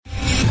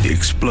The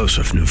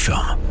explosive new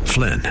film,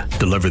 Flynn,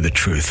 deliver the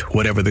truth,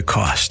 whatever the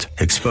cost,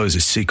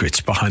 exposes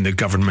secrets behind the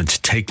government's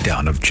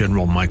takedown of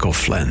General Michael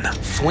Flynn.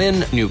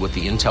 Flynn knew what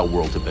the intel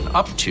world had been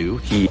up to.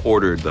 He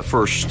ordered the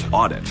first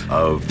audit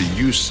of the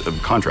use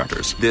of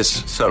contractors.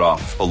 This set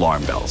off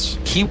alarm bells.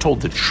 He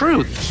told the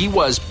truth. He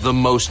was the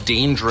most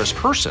dangerous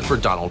person for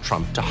Donald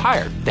Trump to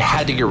hire. They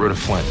had to get rid of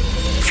Flynn.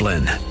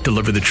 Flynn,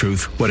 deliver the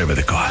truth, whatever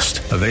the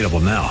cost. Available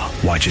now.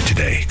 Watch it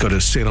today. Go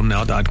to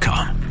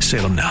salemnow.com.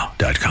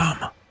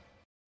 salemnow.com.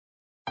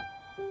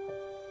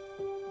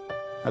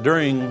 Now,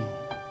 during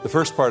the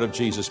first part of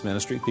Jesus'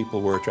 ministry,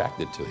 people were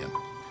attracted to him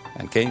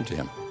and came to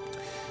him.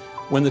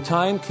 When the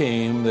time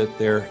came that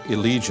their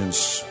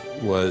allegiance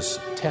was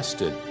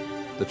tested,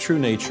 the true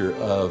nature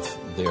of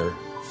their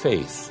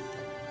faith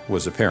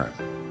was apparent.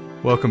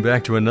 Welcome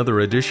back to another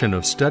edition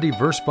of Study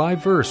Verse by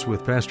Verse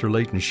with Pastor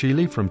Leighton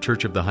Sheely from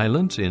Church of the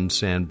Highlands in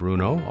San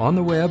Bruno, on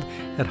the web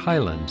at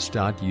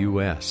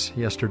highlands.us.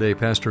 Yesterday,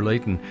 Pastor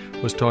Leighton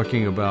was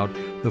talking about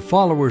the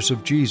followers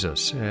of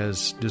Jesus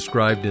as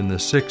described in the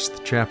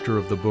 6th chapter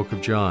of the book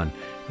of John.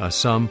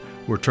 Some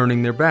were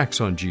turning their backs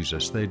on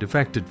Jesus. They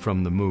defected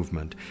from the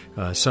movement.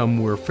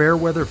 Some were fair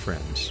weather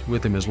friends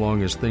with him as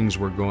long as things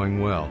were going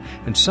well.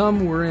 And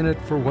some were in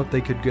it for what they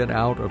could get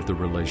out of the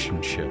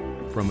relationship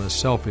from a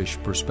selfish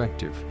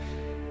perspective.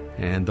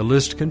 And the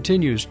list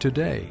continues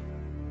today.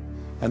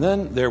 And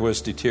then there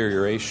was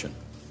deterioration.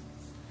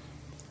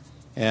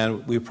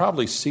 And we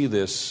probably see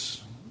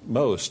this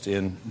most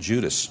in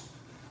Judas.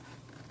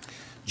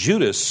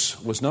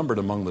 Judas was numbered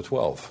among the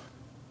 12.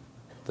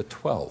 The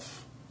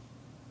 12.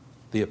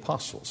 The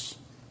apostles.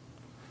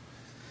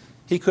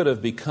 He could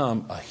have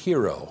become a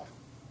hero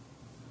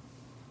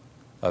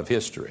of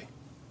history.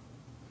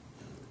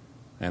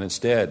 And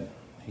instead,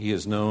 he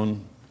is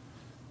known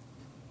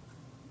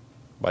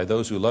by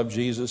those who love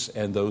Jesus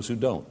and those who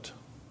don't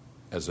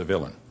as a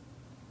villain.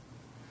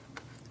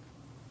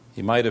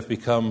 He might have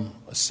become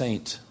a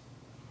saint,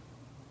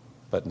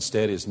 but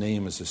instead his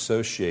name is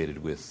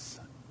associated with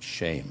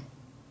shame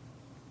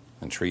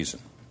and treason.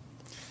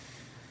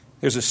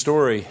 There's a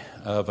story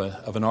of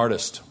an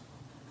artist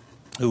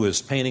who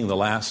was painting the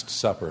Last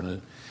Supper.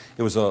 And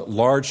it was a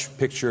large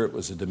picture. It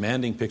was a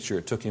demanding picture.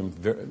 It took him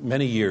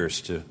many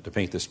years to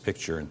paint this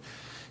picture. And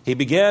he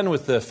began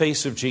with the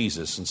face of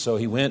Jesus. And so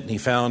he went and he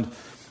found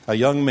a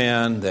young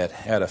man that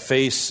had a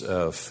face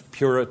of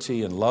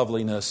purity and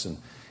loveliness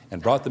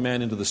and brought the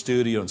man into the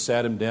studio and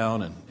sat him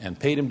down and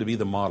paid him to be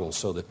the model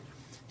so that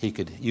he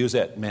could use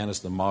that man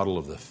as the model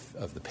of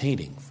the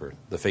painting for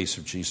the face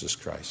of Jesus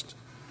Christ.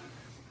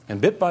 And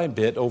bit by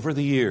bit, over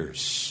the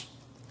years,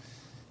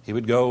 he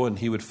would go and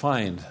he would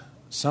find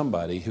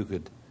somebody who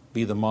could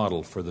be the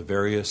model for the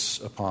various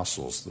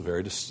apostles, the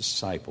various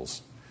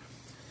disciples.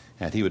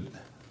 And he would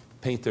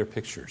paint their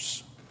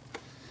pictures.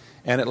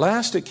 And at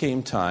last it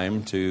came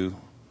time to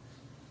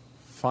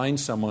find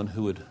someone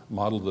who would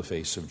model the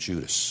face of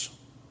Judas.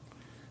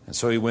 And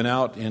so he went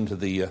out into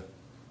the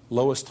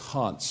lowest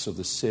haunts of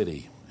the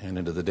city and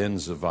into the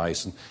dens of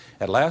vice. And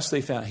at last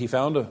he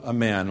found a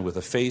man with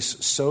a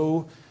face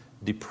so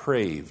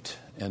depraved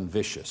and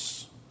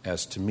vicious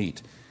as to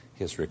meet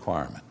his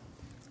requirement.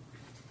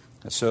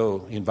 And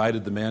so he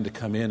invited the man to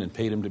come in and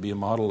paid him to be a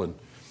model. And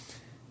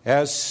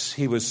as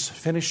he was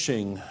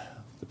finishing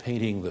the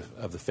painting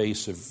of the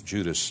face of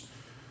Judas,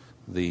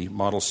 the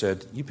model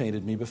said, "You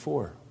painted me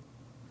before."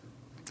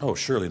 "Oh,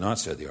 surely not,"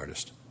 said the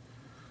artist.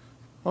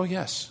 "Oh,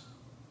 yes.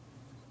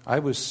 I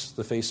was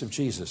the face of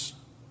Jesus."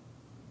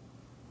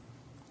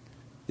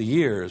 The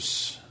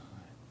years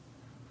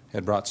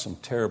had brought some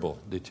terrible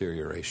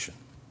deterioration.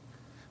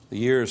 The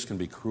years can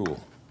be cruel.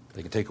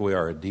 They can take away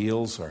our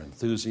ideals, our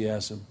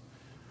enthusiasm,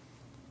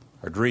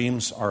 our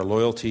dreams, our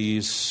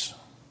loyalties.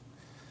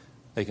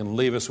 They can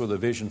leave us with a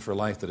vision for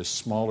life that is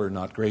smaller,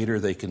 not greater.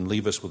 They can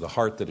leave us with a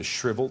heart that is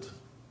shriveled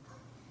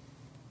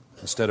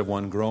instead of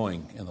one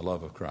growing in the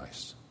love of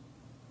Christ.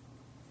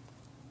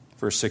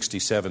 Verse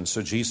 67,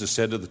 so Jesus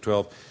said to the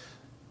 12,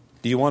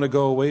 "Do you want to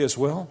go away as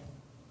well?"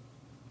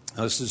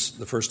 Now, this is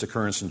the first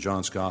occurrence in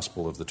John's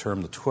Gospel of the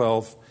term the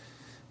 12.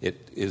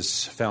 It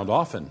is found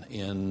often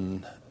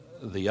in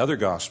the other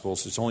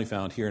Gospels. It's only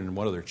found here in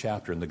one other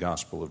chapter in the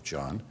Gospel of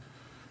John.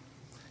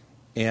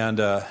 And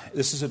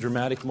this is a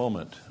dramatic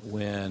moment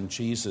when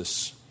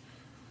Jesus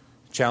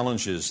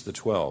challenges the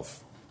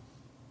 12.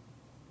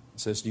 He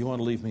says, "Do you want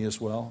to leave me as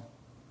well?"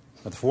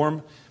 Now, the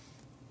form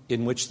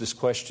in which this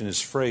question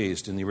is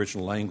phrased in the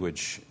original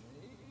language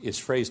is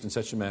phrased in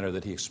such a manner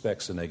that he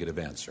expects a negative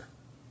answer.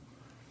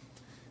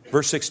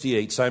 Verse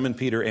 68, Simon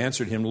Peter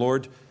answered him,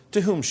 "Lord,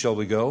 to whom shall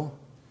we go?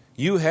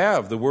 You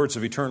have the words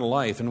of eternal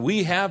life, and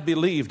we have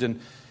believed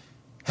and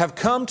have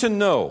come to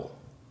know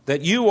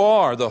that you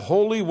are the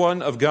Holy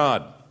One of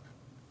God."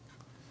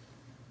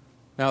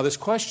 Now, this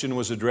question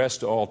was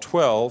addressed to all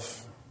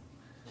 12,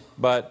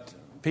 but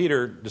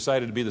Peter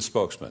decided to be the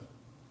spokesman,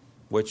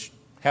 which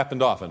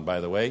happened often,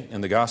 by the way, in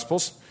the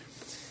Gospels.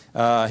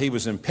 He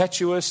was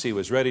impetuous. He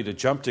was ready to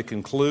jump to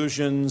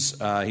conclusions.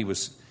 He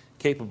was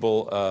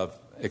capable of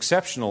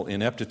exceptional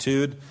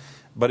ineptitude.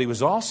 But he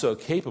was also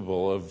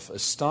capable of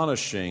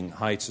astonishing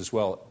heights as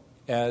well,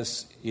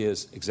 as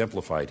is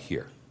exemplified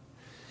here.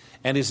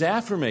 And his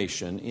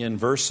affirmation in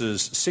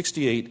verses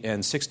 68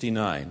 and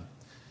 69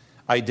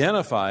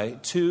 identify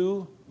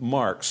two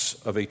marks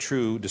of a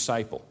true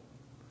disciple.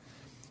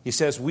 He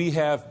says, "We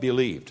have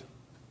believed."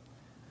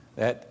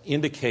 That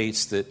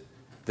indicates that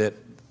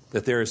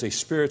there is a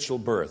spiritual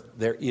birth.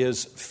 There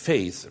is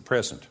faith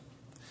present.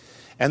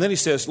 And then he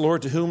says,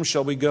 "Lord, to whom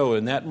shall we go?"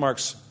 And that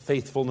marks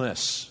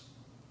faithfulness.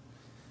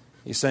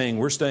 He's saying,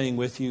 we're staying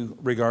with you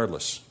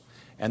regardless.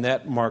 And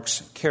that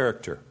marks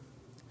character.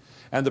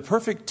 And the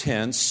perfect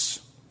tense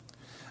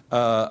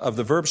of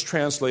the verbs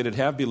translated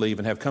 "have believed"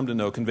 and "have come to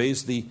know"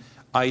 conveys the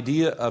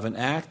idea of an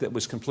act that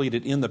was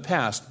completed in the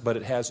past, but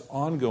it has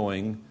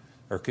ongoing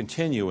or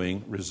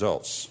continuing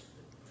results.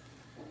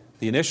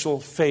 The initial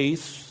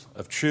faith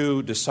of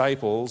true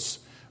disciples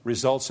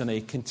results in a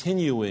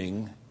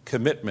continuing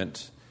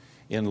commitment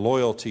in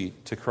loyalty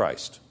to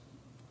Christ.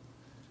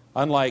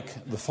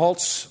 Unlike the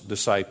false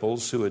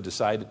disciples who had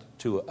decided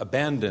to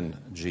abandon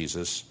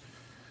Jesus,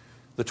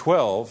 the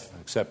 12,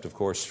 except of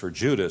course for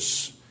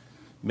Judas,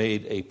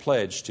 made a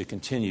pledge to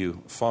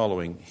continue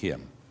following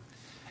him.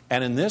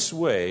 And in this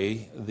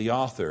way, the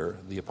author,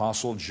 the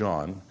Apostle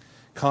John,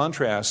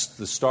 contrasts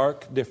the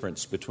stark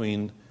difference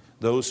between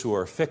those who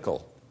are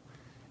fickle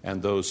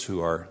and those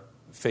who are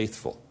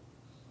faithful.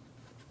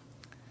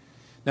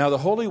 Now, the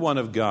Holy One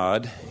of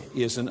God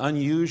is an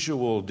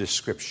unusual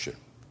description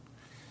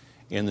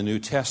in the New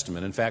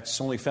Testament. In fact, it's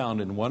only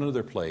found in one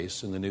other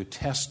place in the New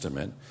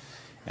Testament,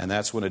 and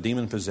that's when a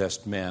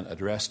demon-possessed man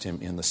addressed him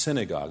in the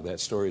synagogue.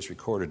 That story is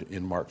recorded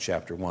in Mark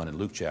chapter 1 and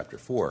Luke chapter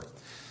 4.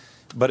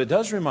 But it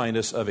does remind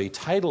us of a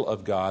title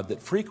of God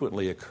that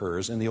frequently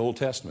occurs in the Old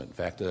Testament. In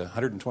fact,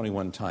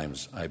 121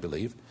 times, I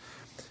believe,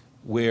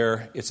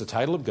 where it's a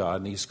title of God,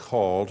 and he's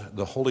called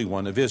the Holy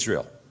One of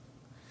Israel.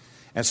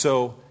 And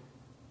so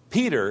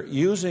Peter,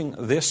 using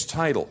this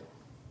title,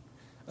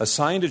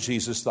 assigned to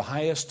Jesus the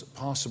highest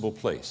possible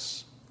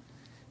place.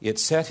 It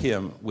set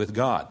him with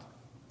God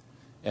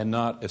and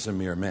not as a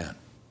mere man.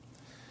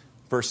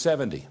 Verse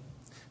 70,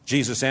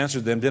 Jesus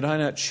answered them, "Did I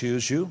not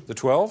choose you, the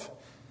 12?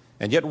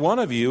 And yet one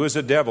of you is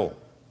a devil."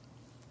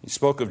 He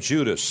spoke of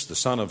Judas, the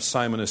son of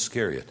Simon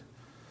Iscariot,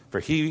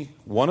 for he,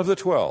 one of the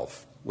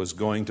 12, was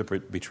going to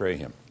betray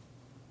him.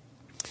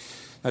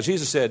 Now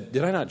Jesus said,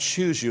 "Did I not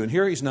choose you?" And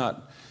here he's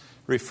not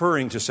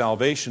referring to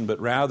salvation, but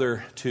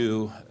rather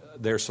to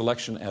their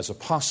selection as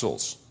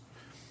apostles.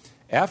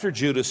 After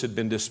Judas had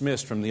been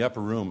dismissed from the upper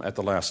room at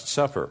the Last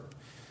Supper,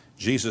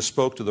 Jesus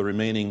spoke to the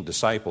remaining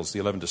disciples, the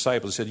 11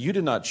 disciples. He said, "You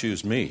did not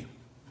choose me,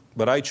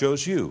 but I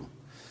chose you,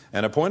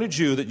 and appointed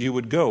you that you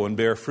would go and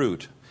bear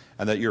fruit,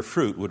 and that your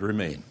fruit would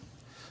remain,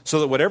 so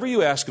that whatever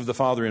you ask of the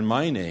Father in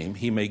my name,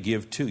 he may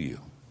give to you."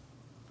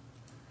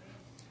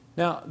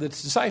 Now, the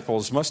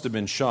disciples must have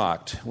been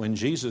shocked when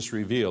Jesus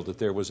revealed that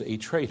there was a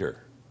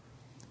traitor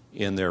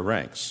in their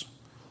ranks.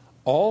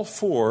 All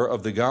four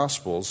of the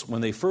Gospels,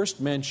 when they first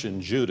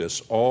mention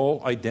Judas,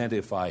 all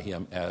identify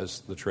him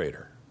as the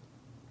traitor.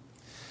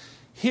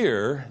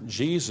 Here,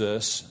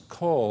 Jesus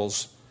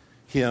calls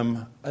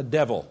him a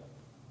devil.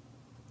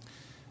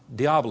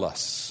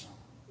 Diabolos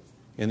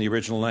in the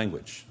original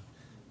language.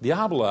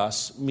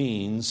 Diabolos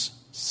means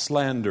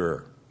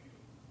slanderer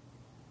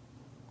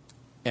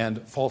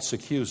and false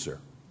accuser.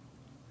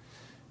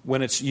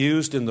 When it's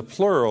used in the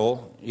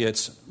plural,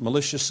 it's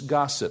malicious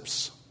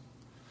gossips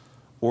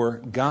or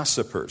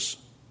gossipers.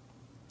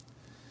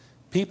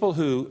 People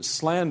who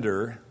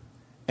slander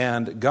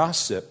and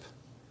gossip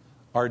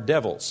are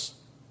devils,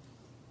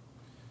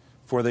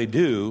 for they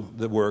do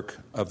the work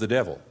of the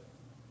devil.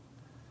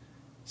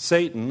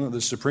 Satan,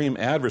 the supreme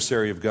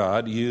adversary of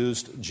God,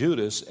 used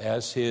Judas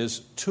as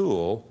his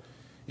tool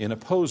in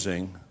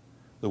opposing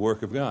the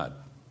work of God.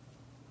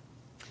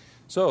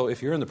 So,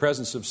 if you're in the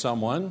presence of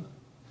someone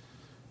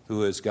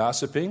who is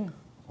gossiping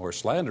or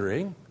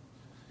slandering,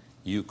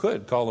 you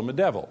could call them a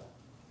devil.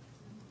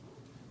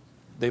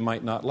 They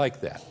might not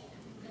like that.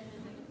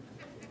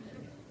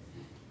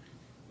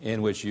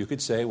 In which you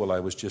could say, well, I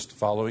was just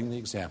following the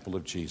example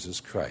of Jesus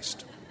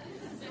Christ.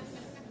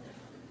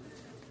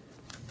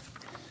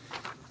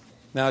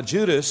 Now,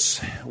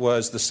 Judas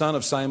was the son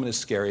of Simon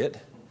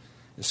Iscariot.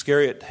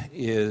 Iscariot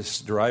is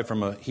derived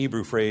from a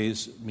Hebrew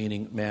phrase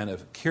meaning man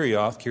of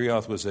Kerioth.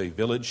 Kerioth was a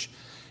village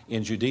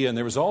in Judea, and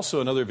there was also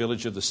another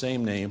village of the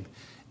same name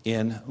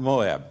in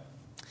Moab.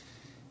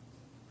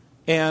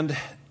 And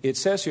it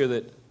says here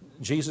that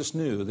Jesus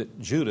knew that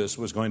Judas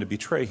was going to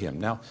betray him.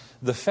 Now,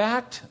 the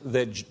fact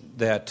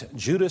that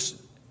Judas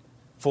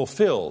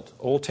fulfilled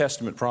Old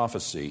Testament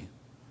prophecy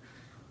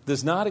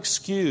does not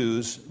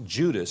excuse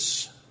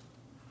Judas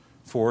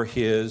for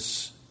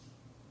his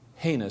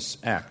heinous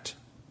act.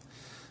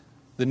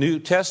 The New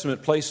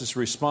Testament places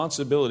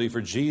responsibility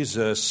for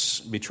Jesus'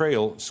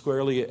 betrayal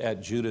squarely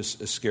at Judas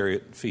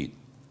Iscariot's feet.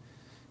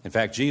 In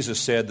fact, Jesus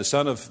said, "The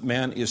Son of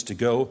Man is to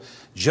go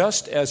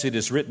just as it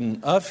is written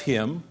of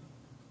him."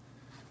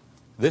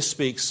 This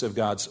speaks of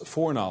God's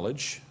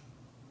foreknowledge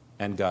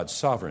and God's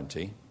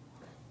sovereignty.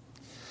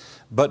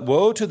 But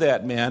woe to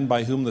that man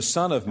by whom the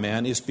Son of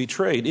Man is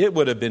betrayed. It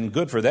would have been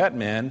good for that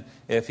man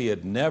if he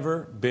had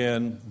never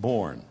been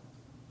born.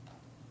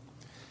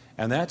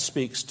 And that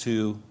speaks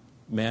to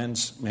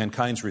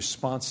mankind's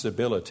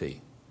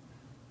responsibility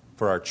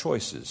for our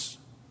choices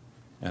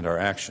and our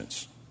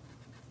actions.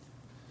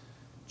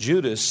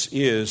 Judas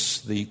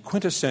is the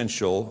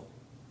quintessential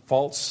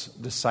false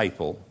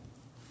disciple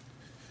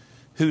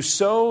who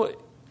so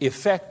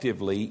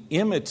effectively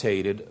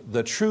imitated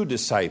the true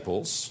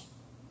disciples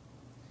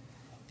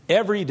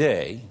every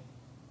day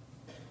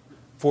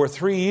for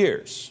 3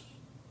 years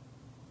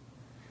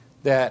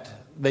that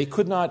they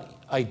could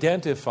not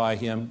identify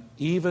him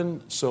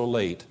even so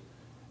late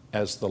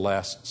as the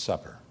Last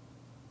Supper.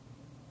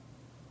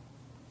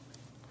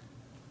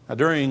 Now,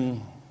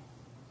 during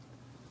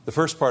the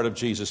first part of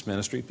Jesus'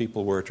 ministry,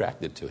 people were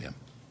attracted to him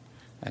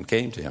and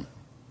came to him.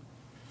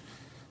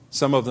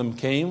 Some of them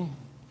came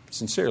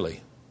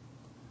sincerely.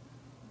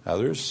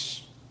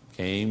 Others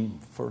came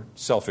for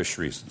selfish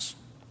reasons.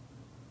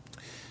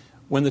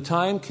 When the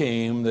time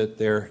came that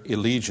their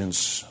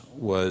allegiance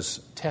was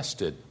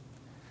tested,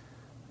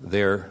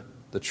 the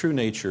true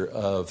nature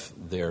of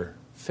their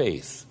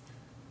faith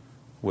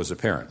was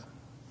apparent.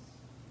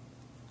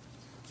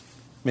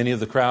 Many of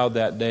the crowd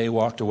that day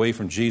walked away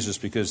from Jesus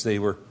because they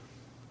were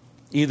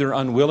either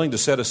unwilling to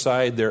set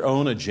aside their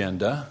own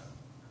agenda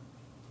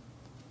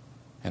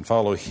and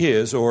follow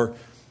his, or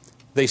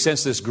they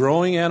sensed this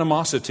growing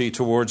animosity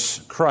towards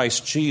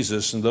Christ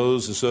Jesus and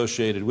those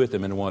associated with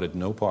him and wanted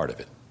no part of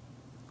it.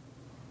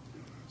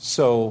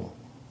 So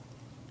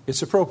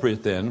it's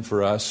appropriate then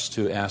for us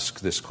to ask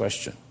this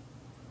question: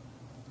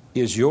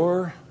 is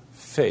your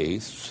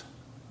faith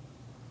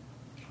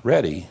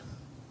ready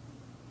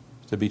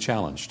to be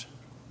challenged?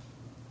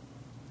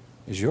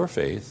 Is your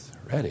faith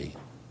ready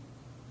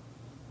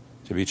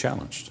to be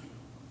challenged?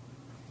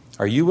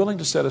 Are you willing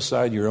to set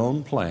aside your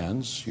own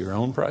plans, your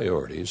own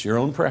priorities, your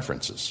own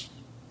preferences,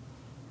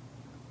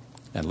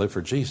 and live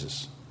for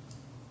Jesus?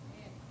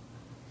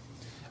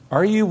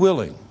 Are you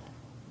willing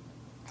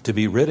to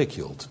be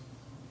ridiculed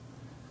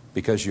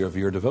because of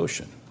your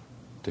devotion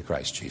to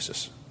Christ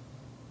Jesus?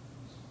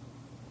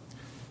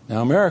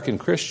 Now, American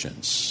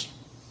Christians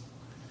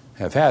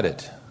have had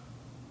it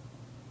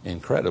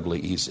incredibly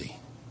easy,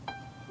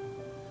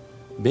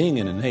 being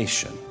in a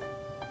nation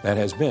that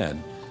has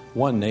been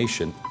one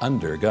nation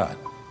under God.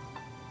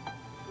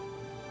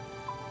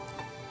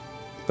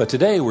 But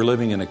today we're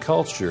living in a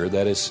culture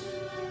that is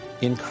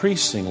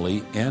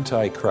increasingly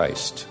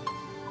anti-Christ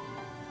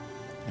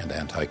and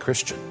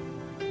anti-Christian.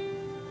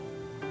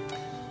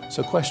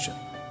 So question: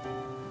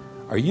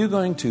 are you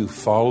going to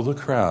follow the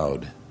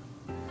crowd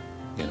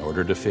in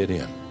order to fit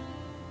in?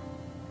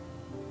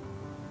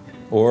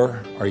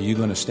 Or are you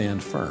going to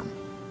stand firm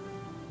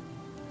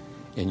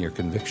in your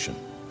conviction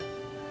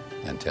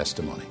and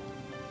testimony?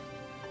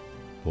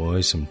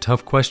 Boy, some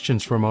tough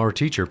questions from our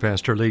teacher,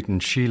 Pastor Leighton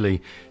Sheely,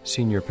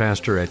 Senior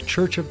Pastor at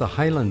Church of the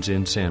Highlands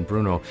in San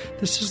Bruno.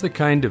 This is the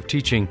kind of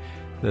teaching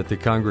that the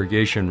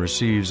congregation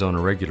receives on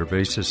a regular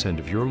basis, and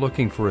if you're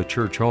looking for a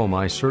church home,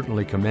 I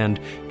certainly commend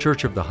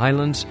Church of the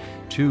Highlands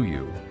to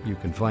you. You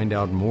can find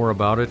out more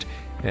about it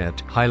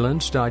at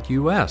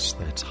highlands.us.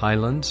 That's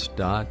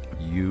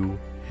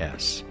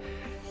highlands.us.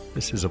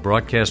 This is a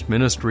broadcast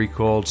ministry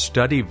called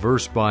Study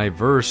Verse by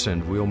Verse,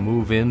 and we'll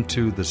move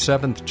into the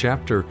 7th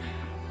chapter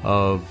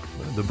of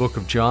the book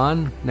of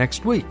John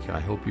next week.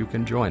 I hope you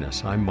can join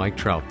us. I'm Mike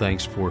Trout.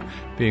 Thanks for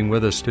being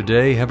with us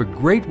today. Have a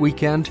great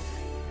weekend,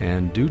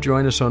 and do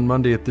join us on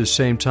Monday at this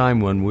same time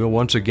when we'll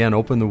once again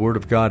open the Word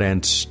of God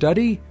and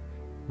study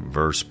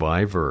verse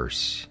by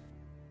verse.